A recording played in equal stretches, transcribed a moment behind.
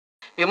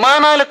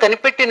విమానాలు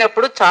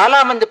కనిపెట్టినప్పుడు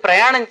చాలా మంది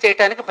ప్రయాణం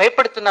చేయడానికి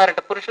భయపడుతున్నారట,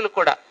 పురుషులు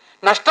కూడా.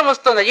 నష్టం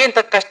వస్తుంది, అయ్యో ఇంత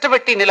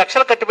కష్టపెట్టి ఇన్ని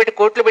లక్షలు కట్టుబెట్టి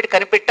కోట్లు పెట్టి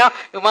కనిపెట్టా,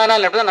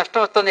 విమానాలు నడుపుతా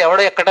నష్టం వస్తుంది,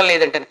 ఎవడో ఎక్కడం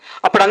లేదంటే.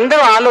 అప్పుడు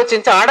అందరూ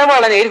ఆలోచించి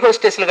ఆడవాళ్ళని ఎయిర్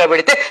హోస్టెస్లుగా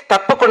పెడితే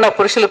తప్పకుండా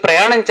పురుషులు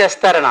ప్రయాణం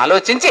చేస్తారని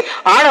ఆలోచించి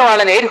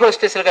ఆడవాళ్ళని ఎయిర్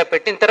హోస్టెస్లుగా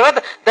పెట్టిన తర్వాత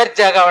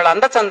దర్జాగా వాళ్ళ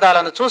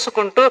అందచందాలను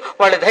చూసుకుంటూ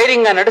వాళ్ళు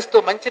ధైర్యంగా నడుస్తూ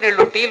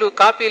మంచినీళ్లు టీలు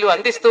కాఫీలు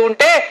అందిస్తూ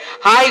ఉంటే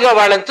హాయిగా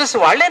వాళ్ళని చూసి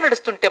వాళ్లే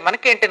నడుస్తుంటే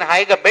మనకేంటి,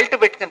 హాయిగా బెల్ట్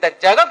పెట్టుకుని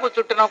దర్జాగా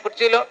కూర్చుంటున్నాం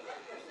కుర్చీలో.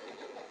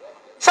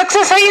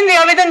 సక్సెస్ అయ్యింది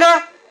ఆ విధంగా.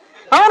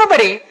 అవును,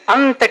 మరి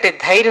అంతటి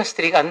ధైర్యం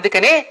స్త్రీగా.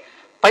 అందుకనే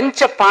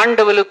పంచ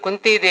పాండవులు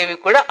కుంతీదేవి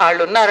కూడా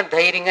వాళ్ళు ఉన్నారు,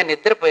 ధైర్యంగా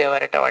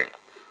నిద్రపోయేవారట వాళ్ళు.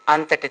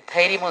 అంతటి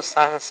ధైర్యము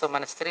సాహసం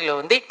మన స్త్రీలో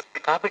ఉంది.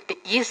 కాబట్టి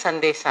ఈ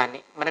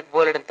సందేశాన్ని మనకు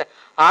బోలెడంత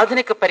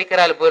ఆధునిక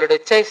పరికరాలు బోలెడు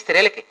వచ్చాయి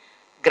స్త్రీలకి.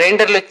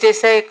 గ్రైండర్లు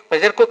వచ్చేసాయి,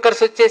 ప్రెషర్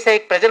కుక్కర్స్ వచ్చేసాయి.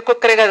 ప్రెషర్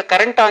కుక్కరే కాదు,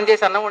 కరెంట్ ఆన్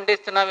చేసి అన్నం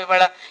వండేస్తున్నాం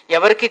ఇవాళ.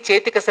 ఎవరికి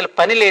చేతికి అసలు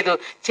పని లేదు.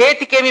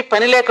 చేతికేమీ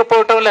పని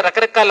లేకపోవటం వల్ల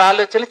రకరకాల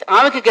ఆలోచనలు.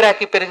 ఆమెకి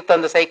గిరాకీ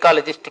పెరుగుతుంది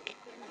సైకాలజిస్ట్కి.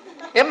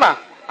 ఏమ్మా,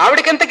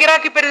 ఆవిడకి ఎంత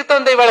గిరాకీ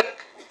పెరుగుతుంది ఇవాళ.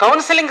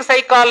 కౌన్సిలింగ్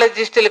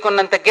సైకాలజిస్టులకు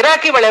ఉన్నంత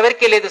గిరాకీ వాళ్ళు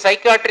ఎవరికీ లేదు,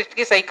 సైకాట్రిస్ట్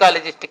కి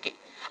సైకాలజిస్ట్ కి.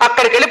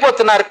 అక్కడికి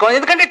వెళ్ళిపోతున్నారు,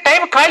 ఎందుకంటే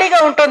టైం ఖాళీగా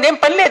ఉంటుంది, ఏం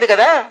పని లేదు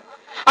కదా.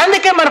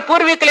 అందుకే మన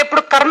పూర్వీకులు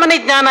ఎప్పుడు కర్మని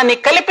జ్ఞానాన్ని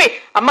కలిపి,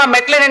 అమ్మ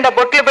మెట్ల నిండా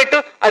బొట్లు పెట్టు,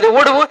 అది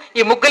ఊడువు,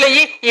 ఈ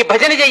ముగ్గులయ్యి, ఈ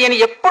భజన చెయ్యని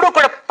ఎప్పుడు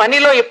కూడా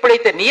పనిలో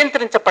ఎప్పుడైతే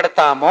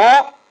నియంత్రించబడతామో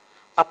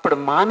అప్పుడు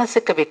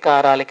మానసిక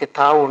వికారాలకి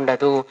తావు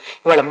ఉండదు.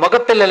 ఇవాళ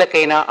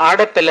మగపిల్లలకైనా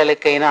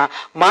ఆడపిల్లలకైనా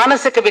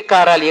మానసిక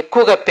వికారాలు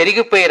ఎక్కువగా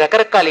పెరిగిపోయి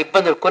రకరకాల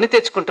ఇబ్బందులు కొని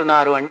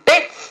తెచ్చుకుంటున్నారు అంటే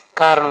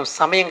కారణం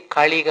సమయం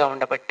ఖాళీగా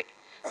ఉండబట్టి.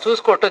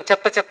 చూసుకోవటం,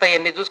 చెత్త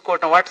ఎన్ని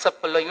చూసుకోవటం,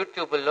 వాట్సాప్లో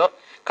యూట్యూబ్లో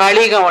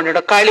ఖాళీగా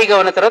ఉండడం. ఖాళీగా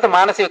ఉన్న తర్వాత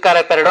మానసిక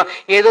వికారాలు పెరగడం,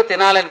 ఏదో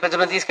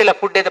తినాలనిపించడం, తీసుకెళ్ళి ఆ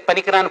ఫుడ్ ఏదో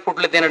పనికిరాని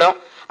ఫుడ్లు తినడం.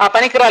 ఆ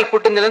పనికిరాని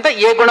ఫుడ్ తినంతా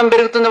ఏ గుణం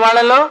పెరుగుతుంది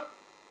వాళ్ళలో,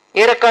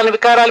 ఏ రకాల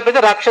వికారాలు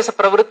పెరిగితే రాక్షస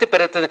ప్రవృత్తి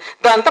పెరుగుతుంది.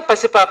 దాంతో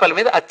పసిపాపల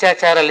మీద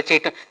అత్యాచారాలు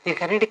చేయటం.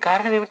 దీనికి అన్నిటి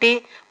కారణం ఏమిటి?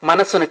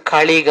 మనసును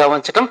ఖాళీగా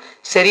ఉంచటం,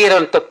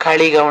 శరీరంతో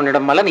ఖాళీగా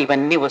ఉండడం వల్ల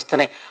ఇవన్నీ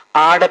వస్తున్నాయి.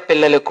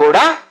 ఆడపిల్లలు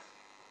కూడా,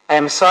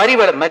 ఐఎమ్ సారీ,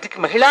 వాళ్ళ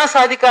మహిళా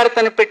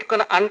సాధికారతను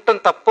పెట్టుకుని అంటం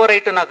తప్పో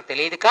రైటో నాకు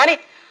తెలియదు, కానీ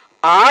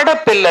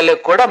ఆడపిల్లలు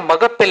కూడా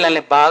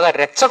మగపిల్లల్ని బాగా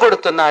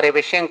రెచ్చగొడుతున్నారు. ఈ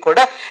విషయం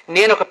కూడా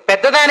నేను ఒక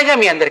పెద్దదానిగా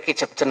మీ అందరికీ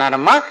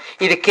చెప్తున్నానమ్మా.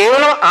 ఇది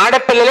కేవలం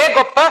ఆడపిల్లలే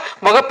గొప్ప,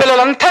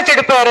 మగపిల్లలంతా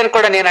చెడిపోయారని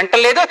కూడా నేను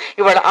అంటలేదు.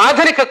 ఇవాళ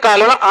ఆధునిక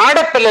కాలంలో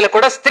ఆడపిల్లలు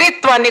కూడా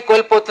స్త్రీత్వాన్ని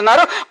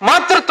కోల్పోతున్నారు,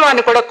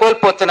 మాతృత్వాన్ని కూడా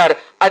కోల్పోతున్నారు.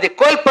 అది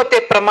కోల్పోతే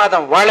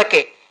ప్రమాదం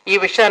వాళ్ళకే. ఈ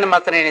విషయాన్ని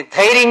మాత్రం నేను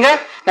ధైర్యంగా,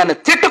 నన్ను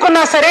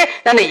తిట్టుకున్నా సరే,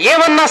 నన్ను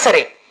ఏమన్నా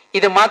సరే,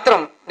 ఇది మాత్రం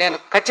నేను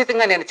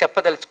ఖచ్చితంగా నేను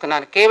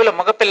చెప్పదలుచుకున్నాను. కేవలం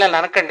మగపిల్లల్ని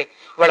అనకండి.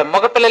 ఇవాళ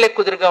మగపిల్లలే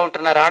కుదురుగా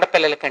ఉంటున్నారు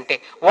ఆడపిల్లల కంటే.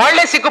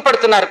 వాళ్లే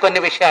సిగ్గుపడుతున్నారు కొన్ని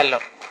విషయాల్లో.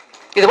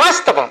 ఇది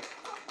వాస్తవం.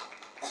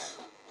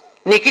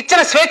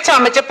 నీకిచ్చిన స్వేచ్ఛ,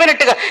 ఆమె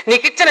చెప్పినట్టుగా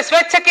నీకిచ్చిన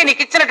స్వేచ్ఛకి,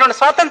 నీకిచ్చినటువంటి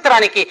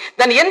స్వాతంత్రానికి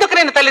దాన్ని ఎందుకు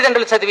నేను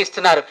తల్లిదండ్రులు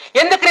చదివిస్తున్నారు?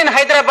 ఎందుకు నేను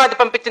హైదరాబాద్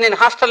పంపించి నేను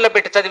హాస్టల్లో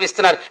పెట్టి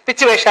చదివిస్తున్నారు?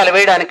 పిచ్చి వేషాలు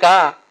వేయడానికా?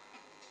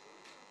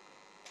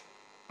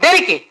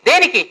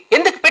 దేనికి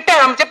ఎందుకు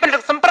పెట్టారు? ఆమె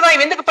చెప్పినట్టు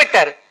సంప్రదాయం ఎందుకు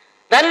పెట్టారు?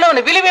 దానిలో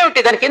ఉన్న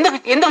విలువేమిటి? దానికి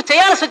ఎందుకు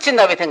చేయాల్సి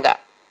వచ్చింది ఆ విధంగా?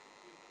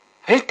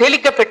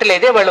 తేలిగ్గా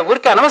పెట్టలేదే, వాళ్ళ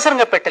ఊరికి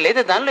అనవసరంగా పెట్టలేదు.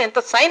 దానిలో ఎంత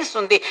సైన్స్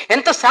ఉంది,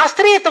 ఎంత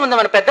శాస్త్రీయత ఉంది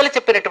మన పెద్దలు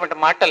చెప్పినటువంటి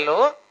మాటల్లో.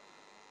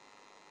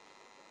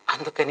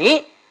 అందుకని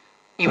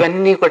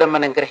ఇవన్నీ కూడా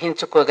మనం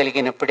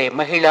గ్రహించుకోగలిగినప్పుడే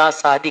మహిళా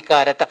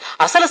సాధికారత.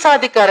 అసలు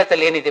సాధికారత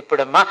లేనిది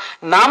ఎప్పుడమ్మా?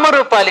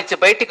 నామరూపాలిచ్చి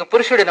బయటికి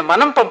పురుషుడిని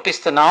మనం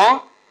పంపిస్తున్నాం.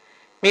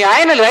 మీ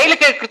ఆయన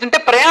రైలుకి ఎక్కుతుంటే,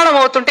 ప్రయాణం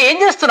అవుతుంటే ఏం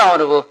చేస్తున్నావు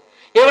నువ్వు?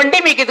 ఏమండి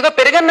మీకు ఇదిగో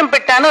పెరుగన్నం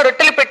పెట్టాను,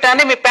 రొట్టెలు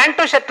పెట్టాను, మీ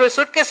ప్యాంటు షర్టు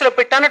సూట్ కేసులో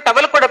పెట్టాను,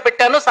 టవల్ కూడా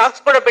పెట్టాను,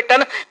 సాక్స్ కూడా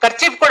పెట్టాను,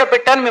 కర్చీఫ్ కూడా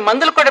పెట్టాను, మీ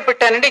మందులు కూడా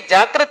పెట్టానండి.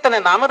 జాగ్రత్తన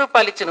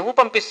నామరూపాలు ఇచ్చి నువ్వు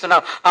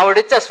పంపిస్తున్నావు.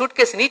 ఆవిడొచ్చి ఆ సూట్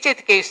కేసు నీ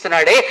చేతికే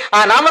ఇస్తున్నాడే, ఆ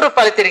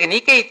నామరూపాలు తిరిగి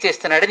నీకే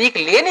ఇచ్చేస్తున్నాడు. నీకు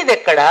లేనిది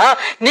ఎక్కడా?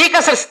 నీకు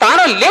అసలు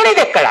స్థానం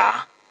లేనిది ఎక్కడా?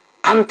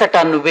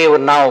 అంతటా నువ్వే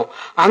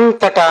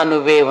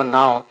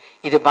ఉన్నావు.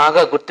 ఇది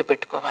బాగా గుర్తు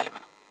పెట్టుకోవాలి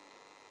మనం.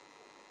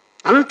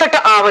 అంతటా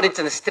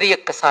ఆవరించిన స్త్రీ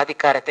యొక్క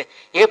సాధికారతే.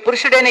 ఏ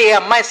పురుషుడైనా, ఏ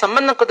అమ్మాయి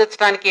సంబంధం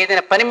కుదర్చడానికి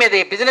ఏదైనా పని మీద,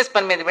 ఏ బిజినెస్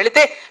పని మీద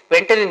వెళితే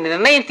వెంటనే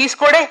నిర్ణయం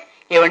తీసుకోడే.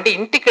 ఏమండి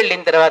ఇంటికి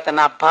వెళ్ళిన తర్వాత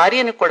నా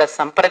భార్యను కూడా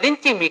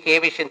సంప్రదించి మీకు ఏ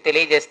విషయం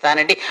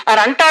తెలియజేస్తానండి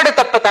అని అంటాడు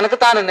తప్ప తనకు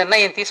తాను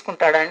నిర్ణయం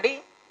తీసుకుంటాడా అండి?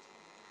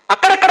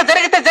 అక్కడక్కడ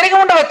జరిగి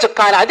ఉండవచ్చు,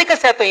 కానీ అధిక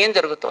శాతం ఏం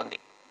జరుగుతోంది?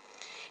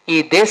 ఈ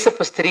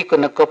దేశపు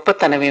స్త్రీకున్న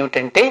గొప్పతనం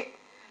ఏమిటంటే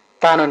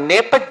తాను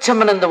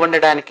నేపథ్యమునందు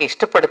ఉండడానికి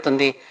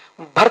ఇష్టపడుతుంది,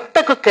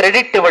 భర్తకు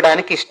క్రెడిట్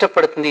ఇవ్వడానికి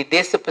ఇష్టపడుతుంది.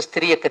 దేశపు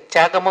స్త్రీ యొక్క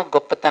త్యాగము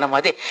గొప్పతనం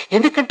అదే.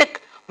 ఎందుకంటే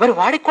మరి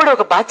వాడికి కూడా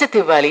ఒక బాధ్యత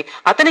ఇవ్వాలి,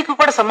 అతనికి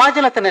కూడా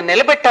సమాజంలో అతను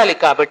నిలబెట్టాలి.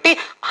 కాబట్టి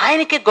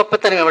ఆయనకి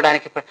గొప్పతనం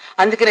ఇవ్వడానికి.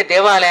 అందుకనే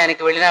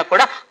దేవాలయానికి వెళ్ళినా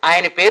కూడా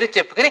ఆయన పేరు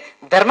చెప్పుకుని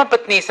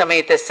ధర్మపత్ని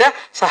సమేతస్య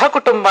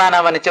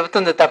సహకుటుంబానం అని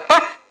చెబుతుంది తప్ప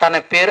తన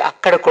పేరు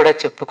అక్కడ కూడా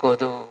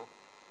చెప్పుకోదు.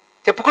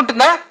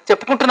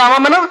 చెప్పుకుంటున్నావా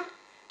మనం?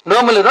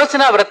 నోములు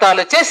నోచిన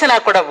వ్రతాలు చేసినా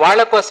కూడా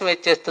వాళ్ళ కోసమే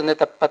చేస్తుంది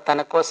తప్ప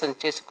తన కోసం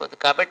చేసుకోదు.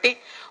 కాబట్టి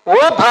ఓ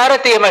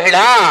భారతీయ మహిళ,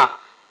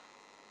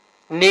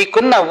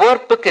 నీకున్న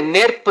ఓర్పుకి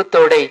నేర్పు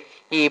తోడై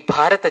ఈ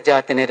భారత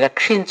జాతిని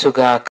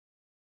రక్షించుగాక.